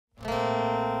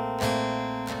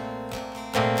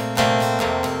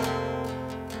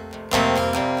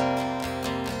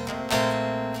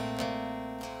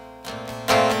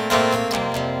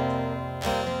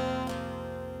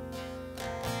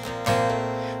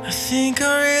think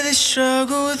I really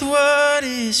struggle with what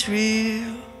is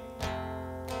real.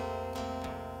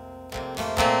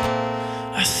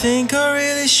 I think I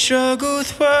really struggle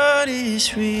with what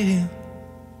is real.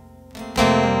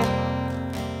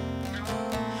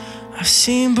 I've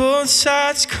seen both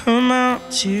sides come out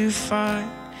to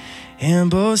fight, and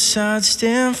both sides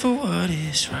stand for what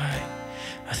is right.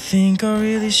 I think I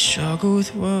really struggle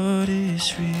with what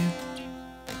is real.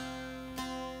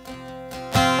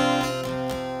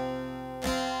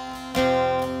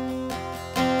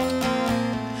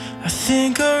 I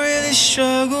think I really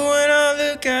struggle when I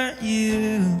look at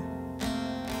you.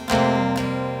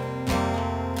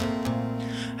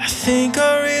 I think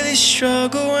I really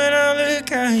struggle when I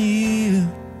look at you.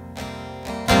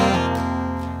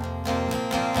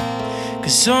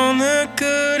 'Cause on the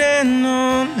good and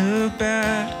on the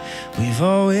bad, we've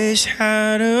always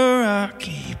had a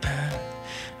rocky path.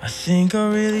 I think I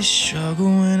really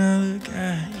struggle when I look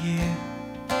at you.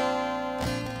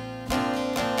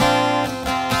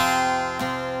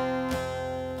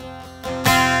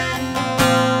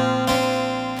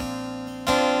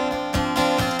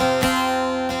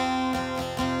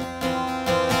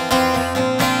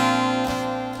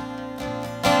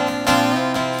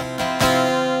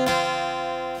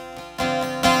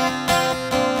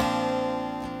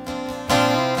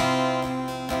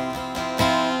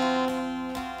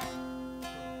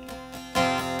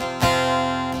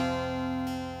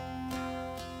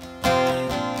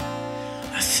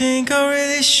 I think I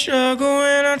really struggle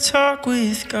when I talk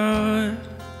with God.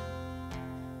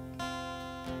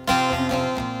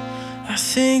 I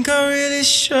think I really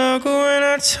struggle when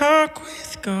I talk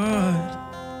with God.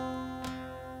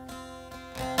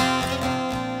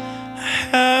 I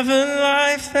have a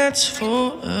life that's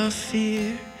full of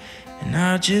fear, and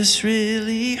I just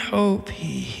really hope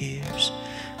He hears.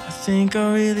 I think I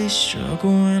really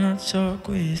struggle when I talk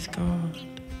with God.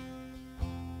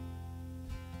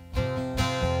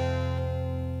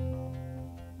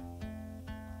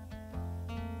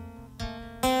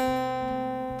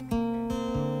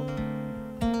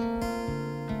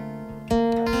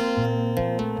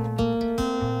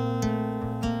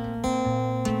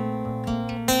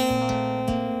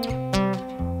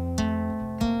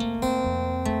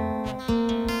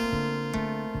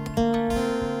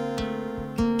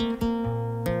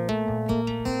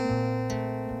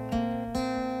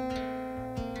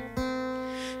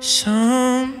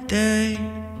 Someday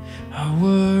I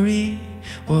worry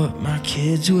what my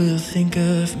kids will think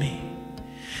of me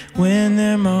when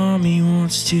their mommy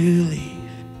wants to leave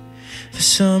for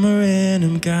some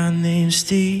random guy named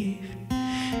Steve.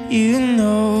 You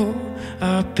know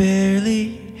I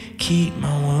barely keep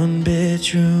my one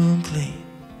bedroom clean.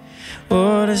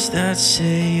 What does that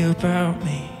say about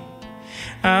me?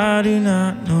 I do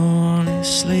not know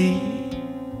honestly.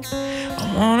 I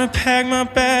wanna pack my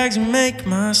bags and make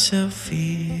myself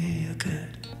feel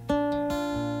good,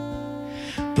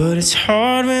 but it's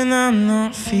hard when I'm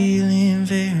not feeling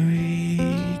very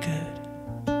good.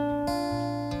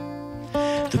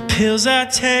 The pills I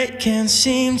take can't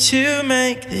seem to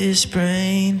make this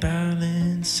brain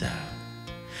balance out,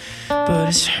 but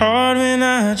it's hard when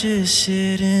I just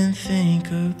sit and think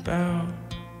about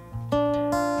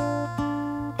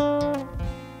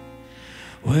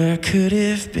where I could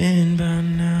have been by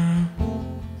now.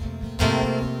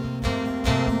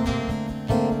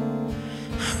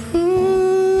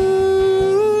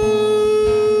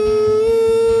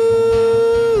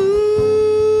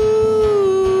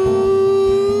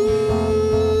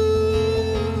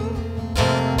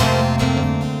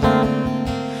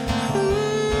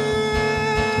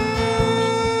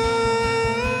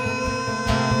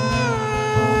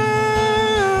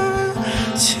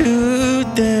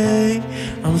 Today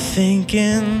I'm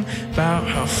thinking about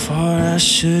how far I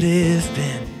should have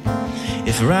been.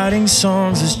 If writing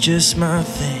songs is just my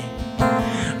thing,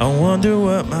 I wonder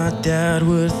what my dad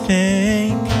would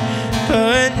think.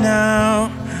 But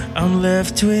now I'm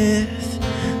left with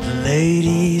the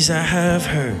ladies I have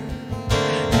heard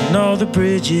and all the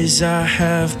bridges I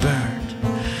have burned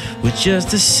with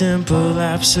just a simple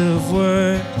lapse of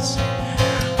words.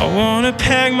 I wanna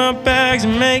pack my bags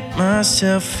and make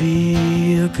myself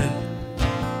feel good,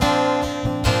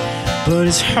 but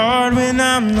it's hard when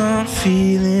I'm not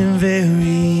feeling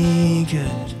very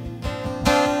good.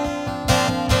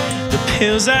 The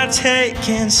pills I take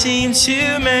can't seem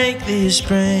to make this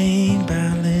brain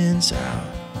balance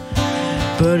out,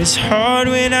 but it's hard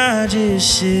when I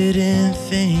just sit and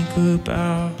think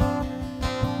about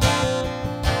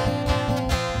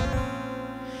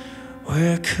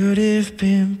where I could have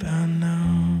been by now.